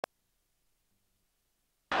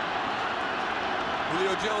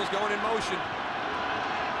Julio Jones going in motion.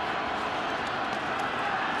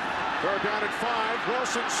 Third down and 5.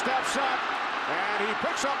 Wilson steps up, and he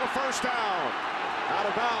picks up a first down. Out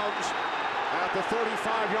of bounds at the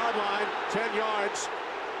 35-yard line. 10 yards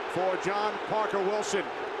for John Parker Wilson.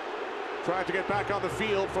 Trying to get back on the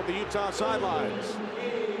field from the Utah sidelines.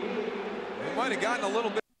 He might have gotten a little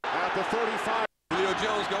bit. At the 35. Julio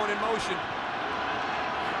Jones going in motion.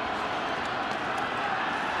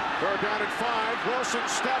 Third down and 5. Wilson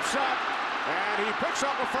steps up, and he picks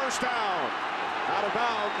up a first down. Out of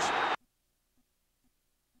bounds.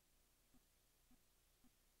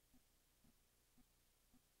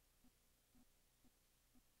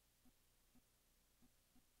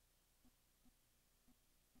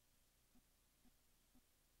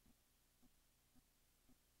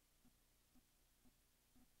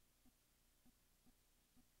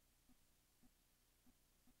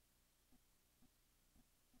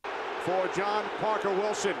 For John Parker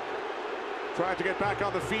Wilson, trying to get back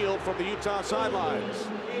on the field from the Utah sidelines.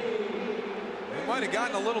 He might have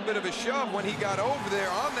gotten a little bit of a shove when he got over there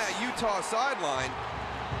on that Utah sideline.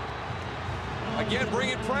 Again,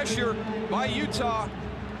 bringing pressure by Utah.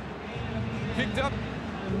 Picked up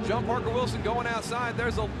John Parker Wilson going outside.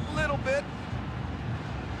 There's a little bit.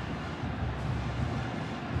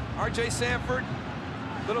 R.J. Sanford,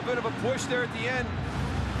 a little bit of a push there at the end.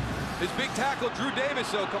 His big tackle, Drew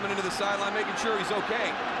Davis, though, coming into the sideline, making sure he's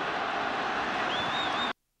okay.